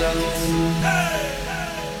it slow.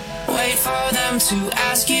 Wait for them to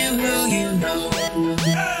ask you who you know.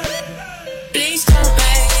 Please don't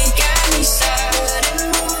make any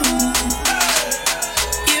sudden moves.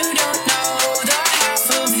 You don't know the half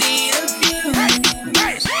of the abuse.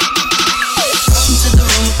 Welcome to the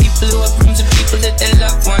room of people who have rooms of people that they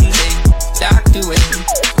love one day. Locked away.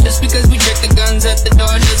 Just because we check the guns at the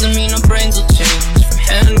door doesn't mean our brains will change from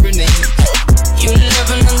hand grenades. You love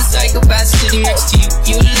another psychopath sitting next to you.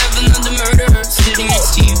 You love another murderer sitting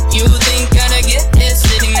next to you. You think I'd get it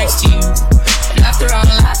sitting next to you. And after all,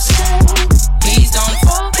 I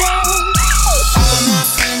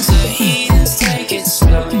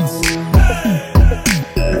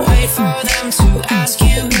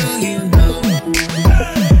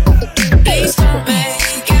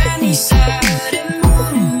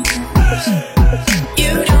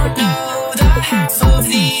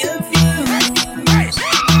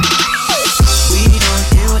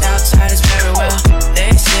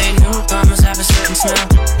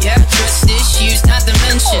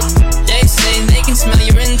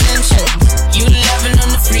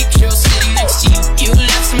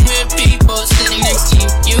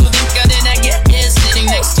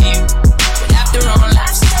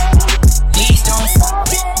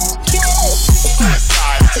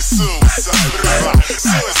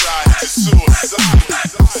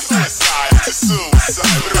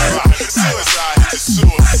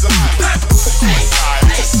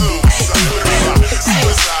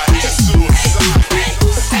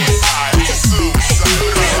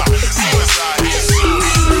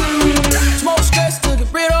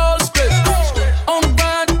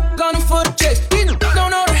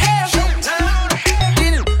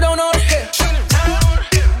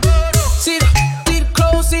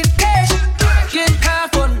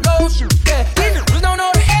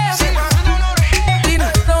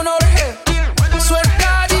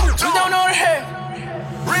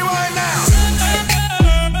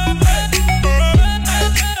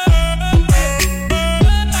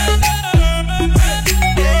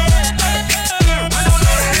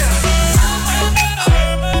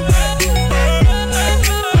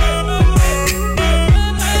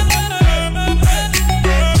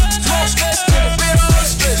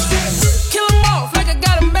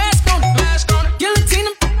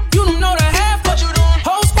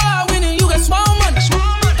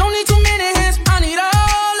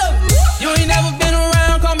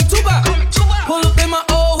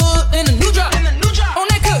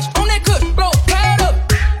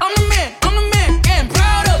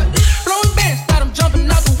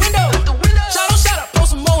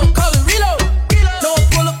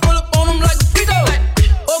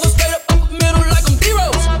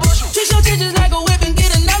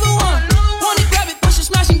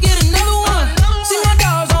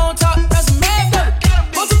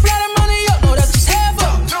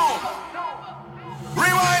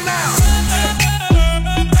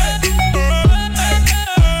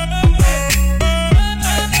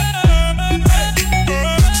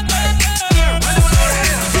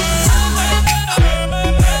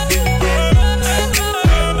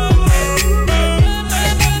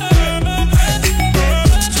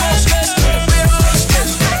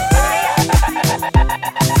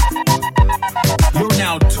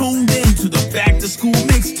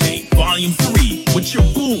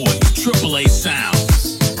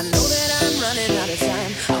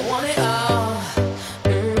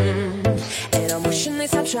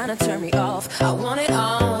trying to turn me off. I want it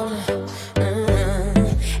all.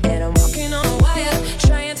 And I'm walking on a wire,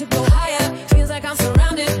 trying to go higher. Feels like I'm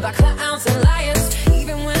surrounded by clowns and liars.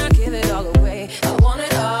 Even when I give it all away, I want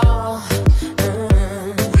it all.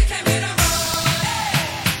 We came here to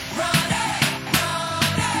run it.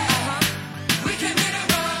 We came here to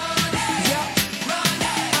run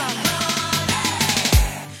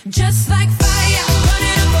it. Just like fire,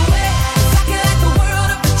 running up away. Rocking like the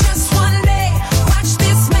world up for just one day. Watch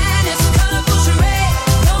this madness, colorful charade.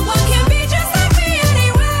 No one can be just like me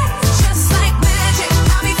anyway. Just like magic,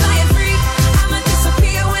 I'll be flying free. I'ma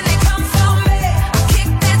disappear when they come for me. I'll kick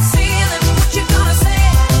that ceiling, what you gonna say?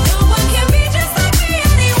 No one can be just like me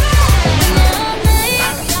anyway.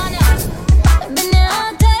 I've been there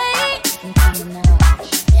all day.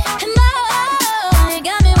 And oh, you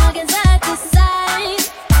got me walking side to side.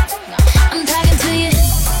 I'm talking to you.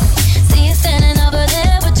 See you standing over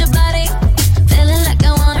there with your body. Feeling like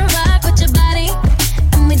I wanna rock with your body.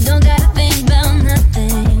 And we don't gotta think about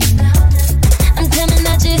nothing. I'm coming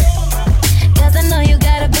at you, 'cause I know you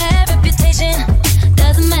got a bad reputation.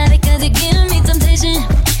 Doesn't matter 'cause you give me temptation.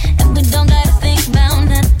 And we don't gotta think about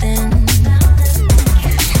nothing.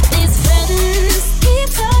 These friends keep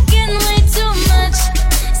talking way too much.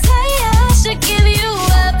 Say I should give you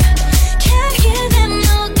up. Can't hear them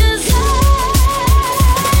no, 'cause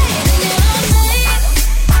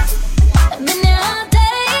I've been there all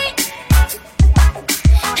day.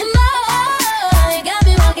 And oh, you got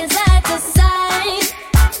me walking side to side.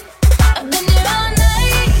 I've been there all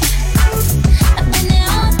night. I've been there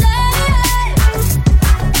all day.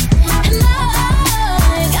 And oh,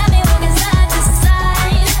 you got me walking side to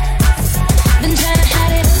side. Been trying to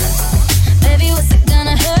hide it. Baby, what's it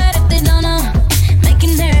gonna hurt if they don't know?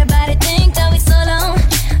 Making everybody think that we so long.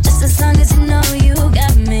 Just as long as you know you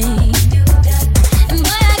got me. And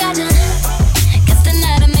boy, I got you. 'Cause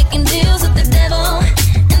tonight I'm making deals with the devil.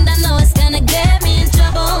 And I know it's gonna get me in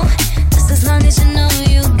trouble. Just as long as you know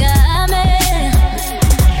you got me.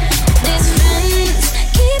 These friends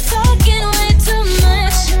keep talking way too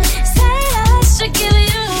much. Say I should give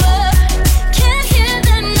you up. Can't hear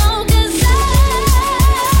them no, 'cause I've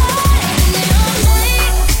been there all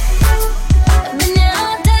night. I've been there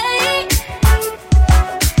all day.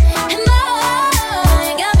 And oh,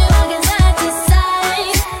 you got me walking side to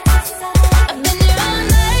side. I've been there all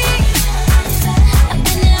night. I've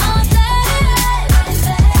been there all day.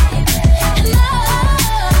 And oh,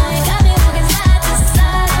 you got me walking side to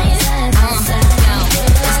side.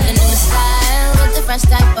 It's the new style with the fresh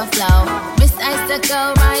type of flow. Wrist icicle,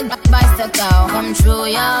 ride bicycle. Come true,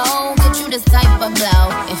 yo. Get you this type of blow.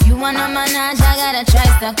 If you wanna manage, I got a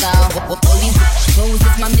tricycle. Holy rose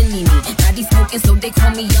is my mini me. Now they smoking, so they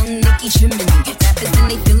call me Young Nicky Chimney. Rappers and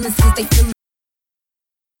they feelings, cause they feel.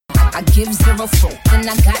 I give zero folk, then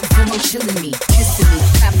I got zero chillin' me, kissing me.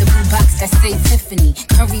 Pop the blue box that say Tiffany.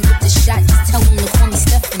 Curry with the shot, just tell them to call me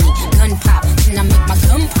Stephanie. Gun pop, then I make my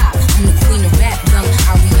gun pop. I'm the queen of rap, young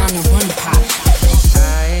Ariana Run Pop.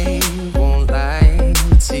 I won't lie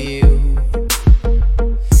to you.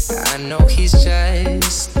 I know he's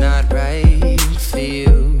just not right for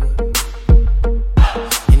you.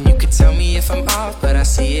 And you could tell me if I'm off, but I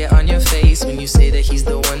see it on your face when you say that he's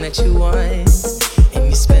the one that you want. And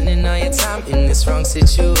you're spending all your time in this wrong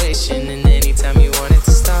situation. And anytime you want it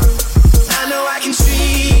to stop, I know I can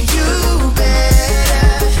treat you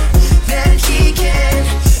better than he can.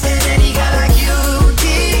 And any guy like you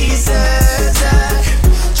deserves a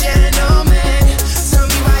gentleman. Tell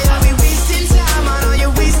me why are we wasting time on all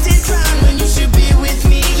your wasted crown when you should be with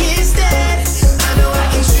me instead. I know I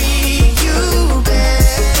can treat you better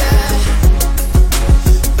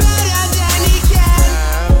than he can.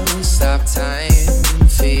 I'll stop time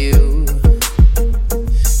for you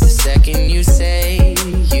the second you say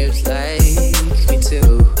you'd like me to.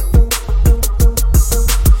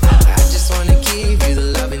 I just wanna give you the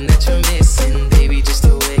loving that you're missing, baby, just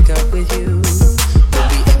to wake up with you. You'll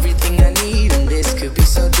be everything I need, and this could be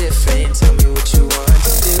so different. Tell me what you want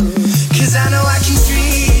to do, 'cause I know I can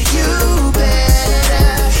treat you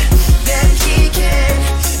better than he can.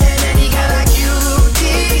 And any guy like you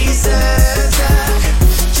deserves a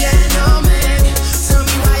gentleman. Tell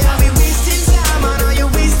me why are we wasting time on all your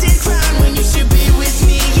wasted crown when you should be with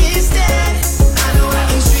me instead. I know I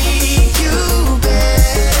can treat you better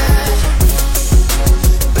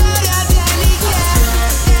than he can.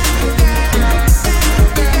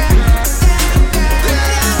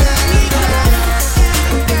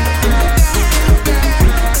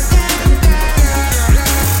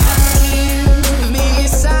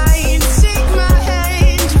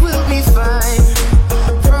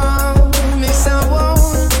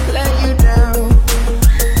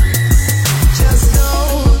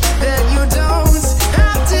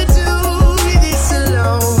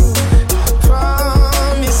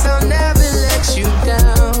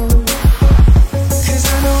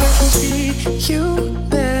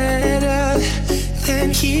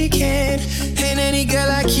 weekend. And any girl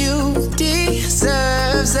like you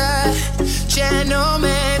deserves a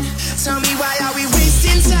gentleman. Tell me why are we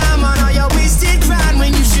wasting time on all your wasted grind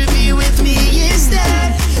when you should be with me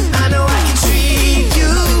instead? I know I can treat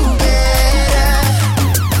you better,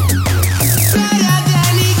 better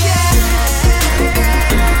than he can.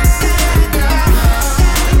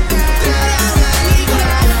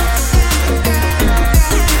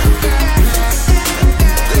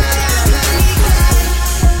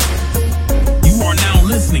 You are now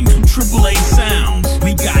listening to Triple A Sounds.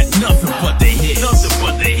 We got nothing but the hits. Nothing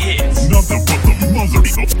but the hits. Nothing but the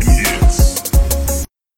mother.